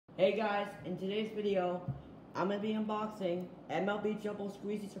Hey guys, in today's video, I'm going to be unboxing MLB Jumbo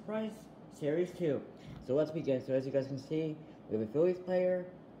Squeezy Surprise Series 2. So let's begin. So as you guys can see, we have a Phillies player,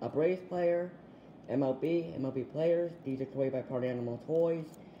 a Braves player, MLB players. These are created by Party Animal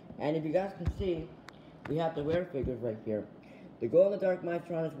Toys. And if you guys can see, we have the rare figures right here. The Glow in the Dark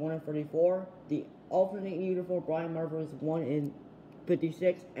Maestron is 1 in 34. The alternate uniform Brian Marvel is 1 in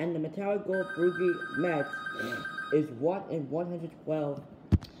 56. And the Metallic Gold Brookie Mets is 1 in 112.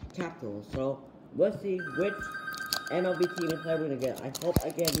 Capitals. So let's see which MLB team and player we're gonna get. I hope I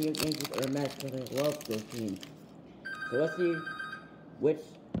get New York Yankees or Mets because I love those teams. So let's see which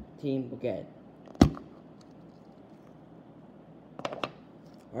team we'll get.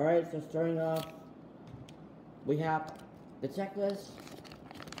 Alright, so starting off, we have the checklist.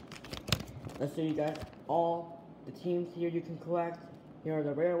 Let's show you guys all the teams here you can collect. Here are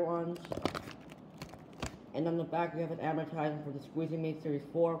the rare ones. And on the back, we have an advertisement for the Squeezy Made Series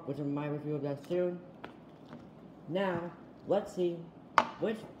 4, which I might review of that soon. Now, let's see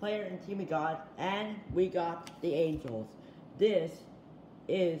which player and team we got, and we got the Angels. This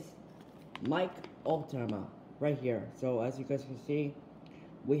is Mike Ultima, right here. So, as you guys can see,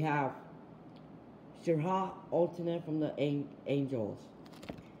 we have Shirha Ultima from the Angels.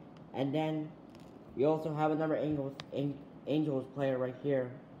 And then, we also have another Angels player right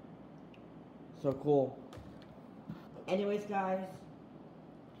here. So cool. Anyways, guys,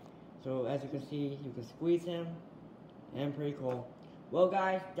 so as you can see, you can squeeze him, and pretty cool. Well,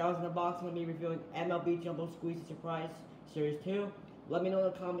 guys, that was an unboxing of me reviewing MLB Jumbo Squeezy Surprise Series 2. Let me know in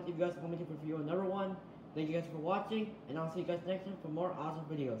the comments if you guys want me to review another one. Thank you guys for watching, and I'll see you guys next time for more awesome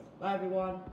videos. Bye, everyone.